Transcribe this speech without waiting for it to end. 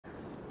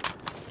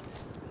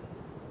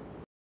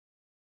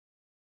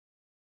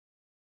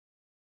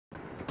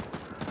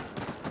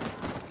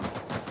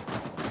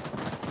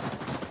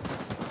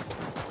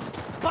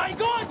my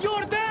god,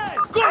 you're dead!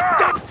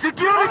 Good!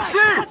 Securing C!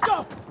 Let's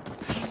go!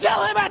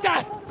 Tell him at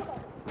that!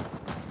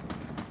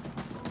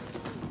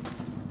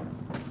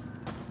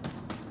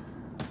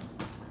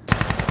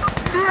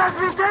 C has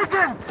been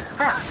taken!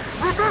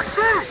 We took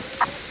C!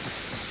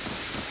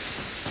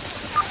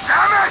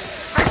 Damn it!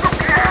 They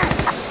took A!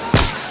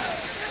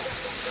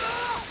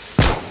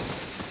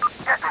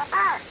 Getting B!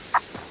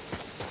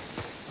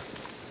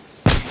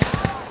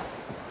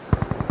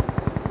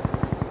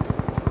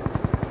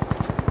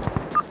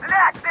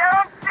 Relax, they're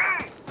on C!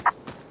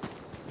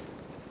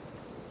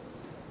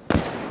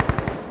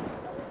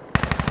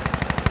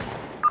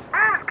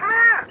 Bill's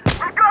clear!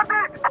 We got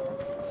it!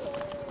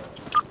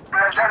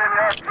 There's enemy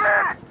on C!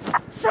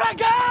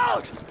 Frag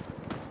out!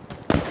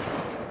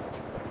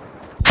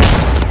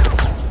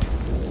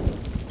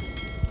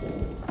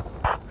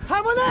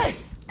 Harmony!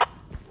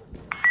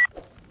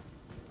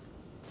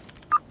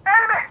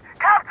 Enemy!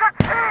 Captured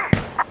C!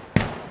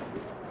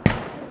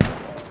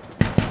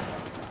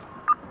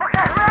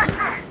 Okay, where's C?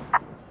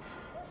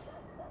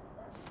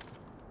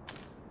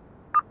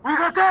 We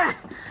got A!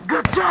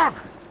 Good job!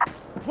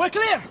 We're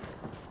clear!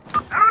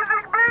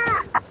 Losing B!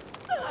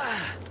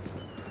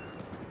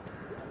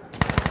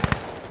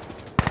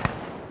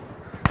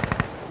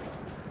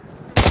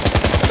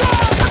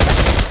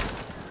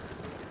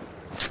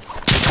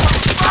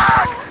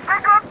 Fuck! They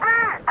got B!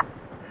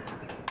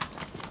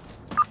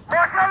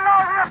 Mashallah,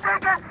 we have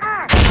taken C!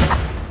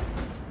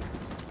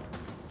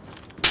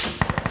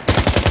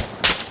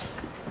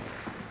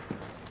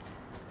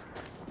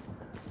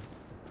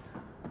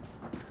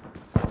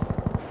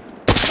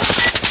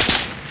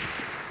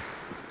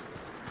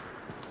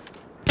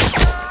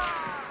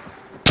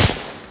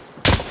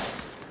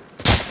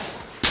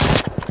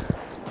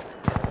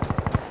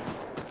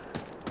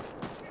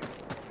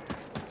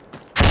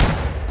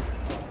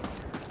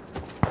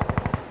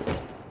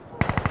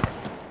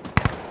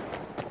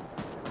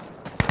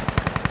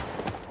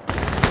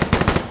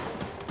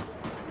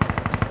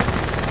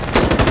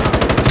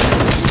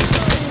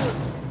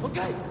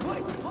 Okay,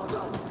 wait, hold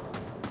on!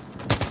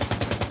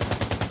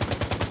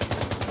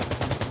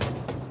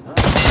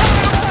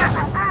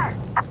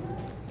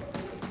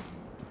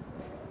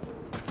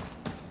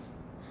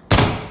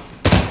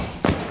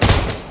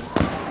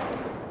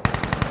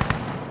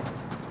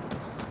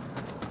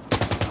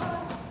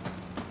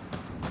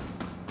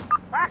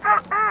 We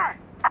took B!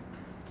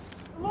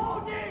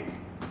 Loading!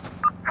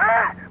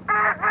 Hey! B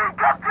is being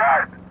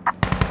captured!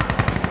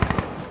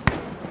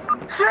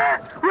 Shit!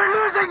 We're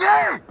losing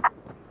A!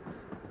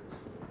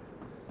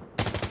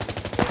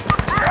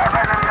 We have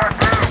enemy on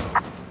B!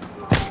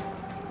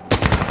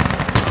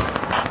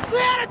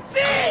 We're at C!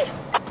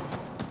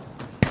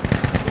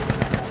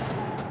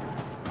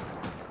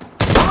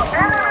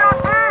 Enemy on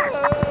B!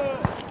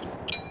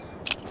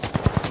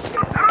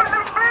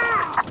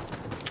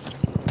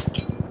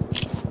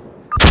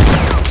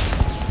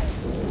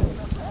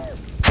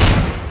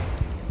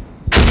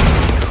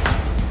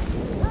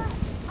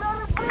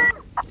 Losing B!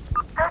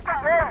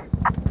 Taking A!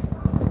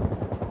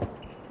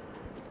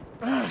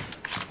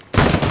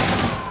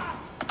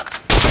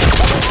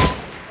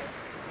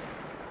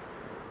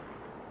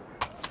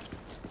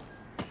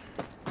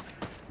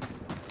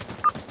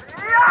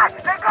 Yes!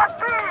 They got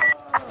B!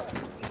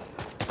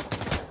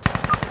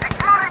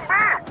 Including B!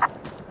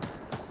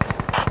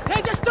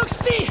 They just took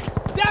C!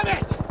 Damn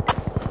it!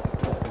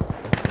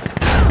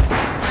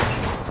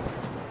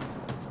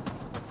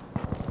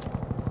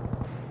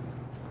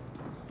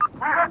 We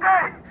got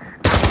A!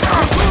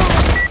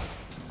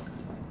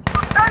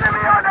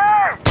 Enemy on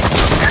A!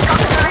 They're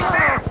capturing B!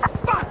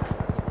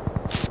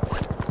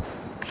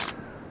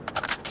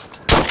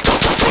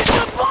 Hit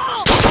the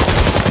ball!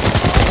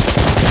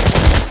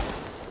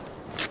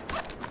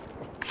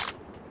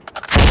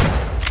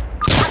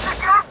 We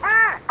secured B!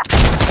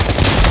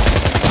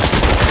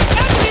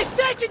 Enemy's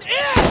taking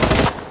air!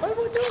 I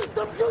will do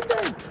some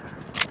shooting!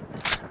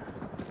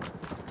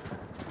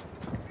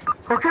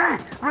 Okay,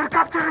 we're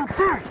capturing C!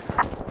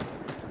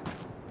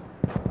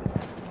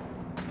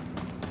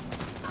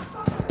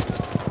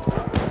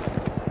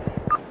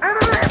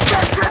 Enemy has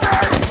captured A!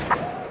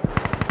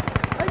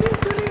 I need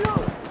to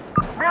reload!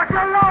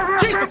 Mashallah, we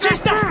have Chista, taken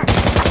chista! C!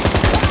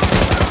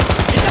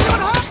 Is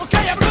anyone hurt?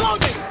 Okay, I'm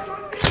reloading!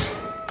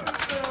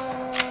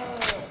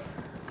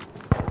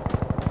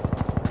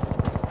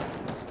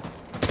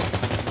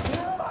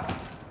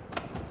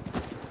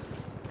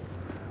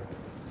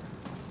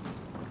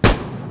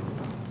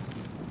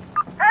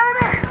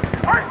 Enemy!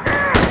 On C!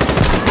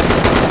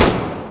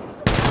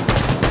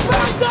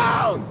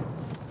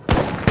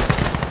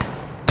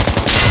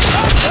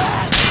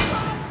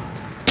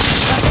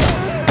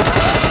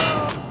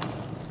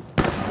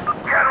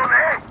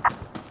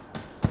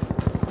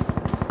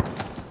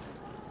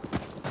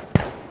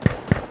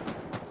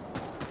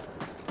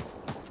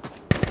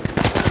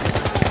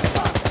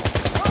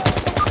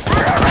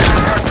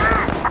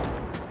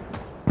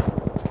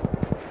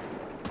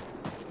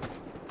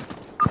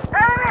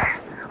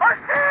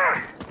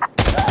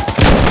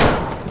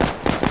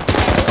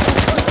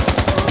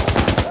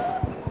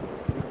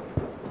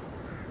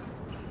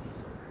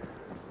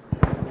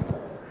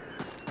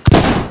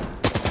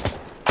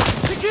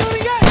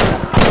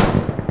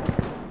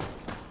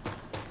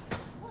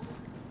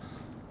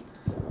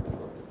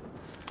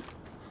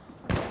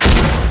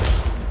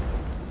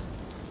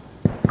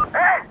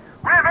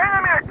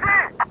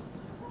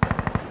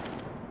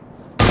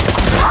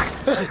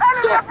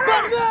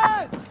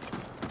 Bernard!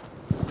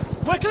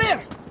 We're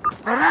clear!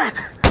 All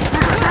right.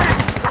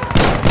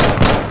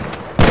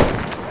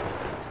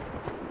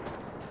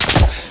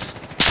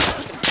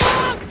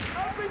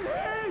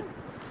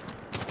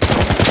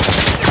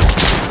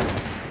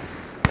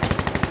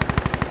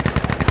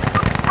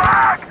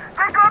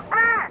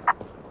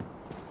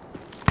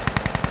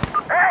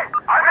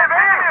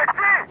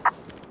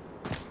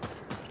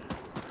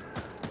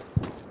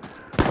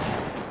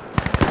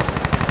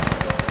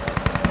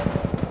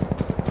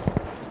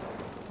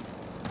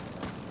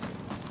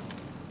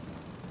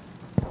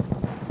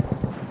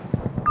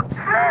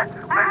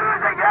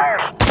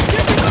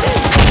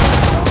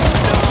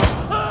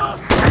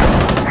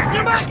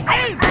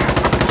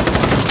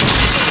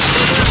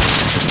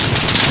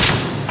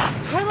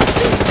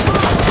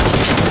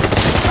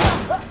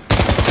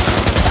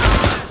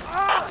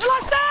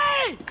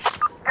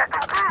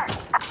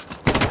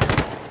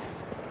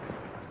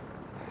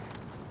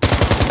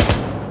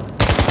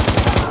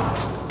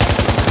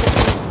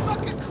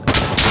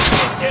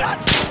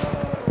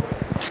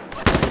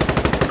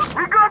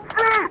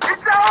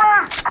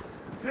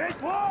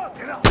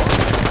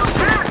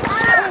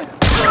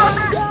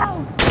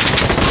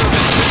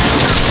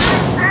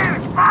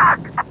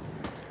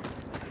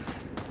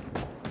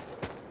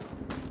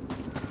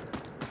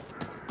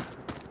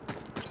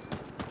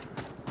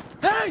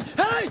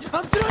 Hey!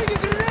 I'm throwing a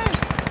grenade!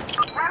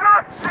 We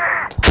lost C!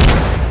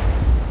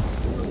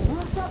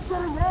 What's up,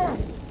 grenade?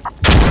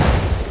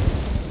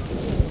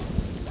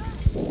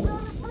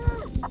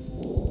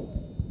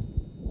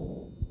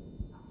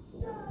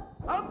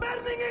 I'm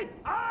burning it!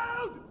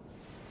 Out!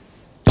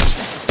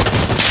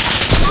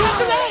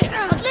 Grenade!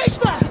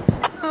 Отлично!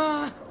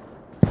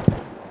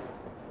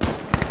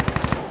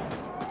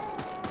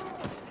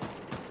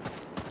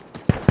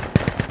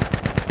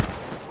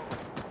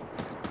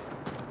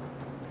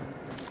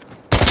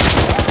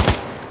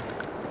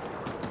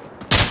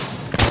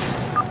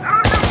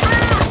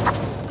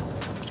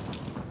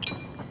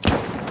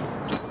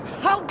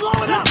 I'll blow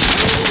it up!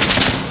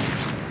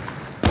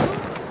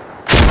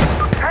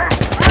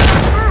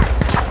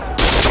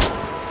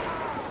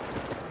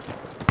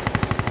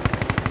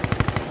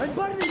 I'm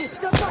burning it!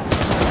 Jump up!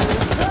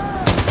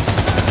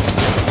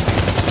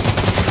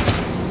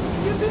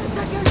 Give me a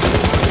second!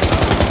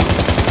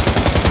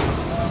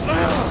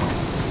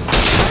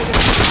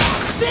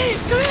 See,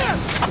 it's clear!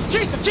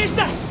 Чисто,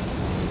 чисто!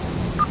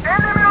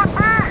 Enemy on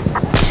B!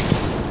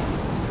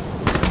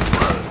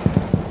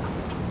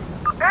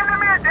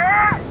 Enemy at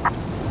A!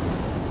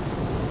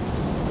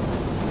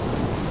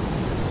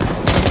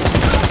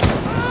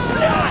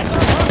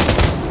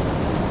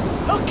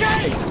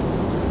 Okay!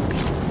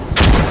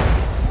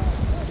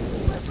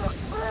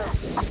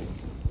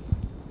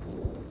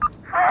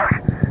 Fuck!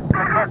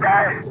 They're gonna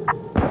die!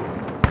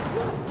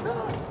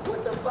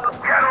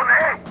 Get on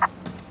A!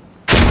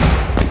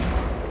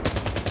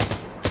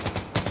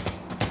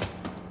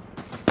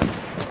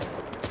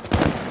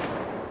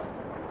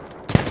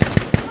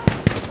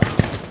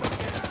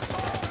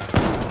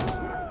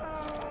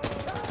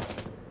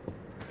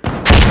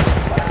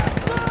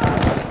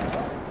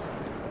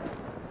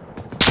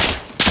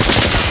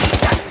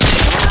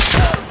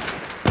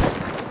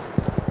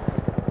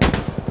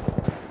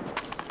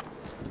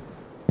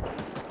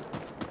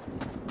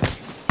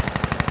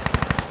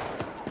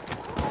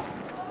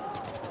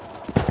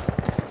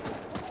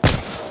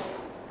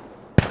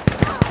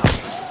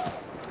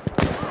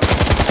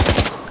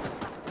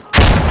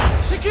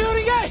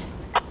 Securing A!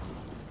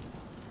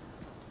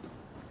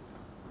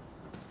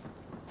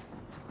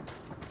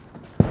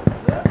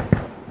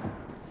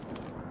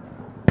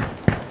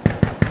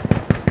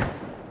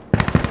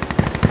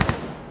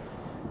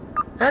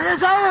 It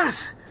is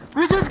ours!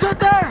 We just got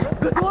there!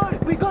 Good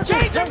work! We got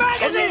Change the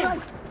magazine!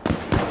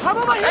 I'm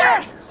over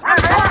here! I'm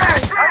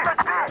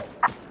sorry!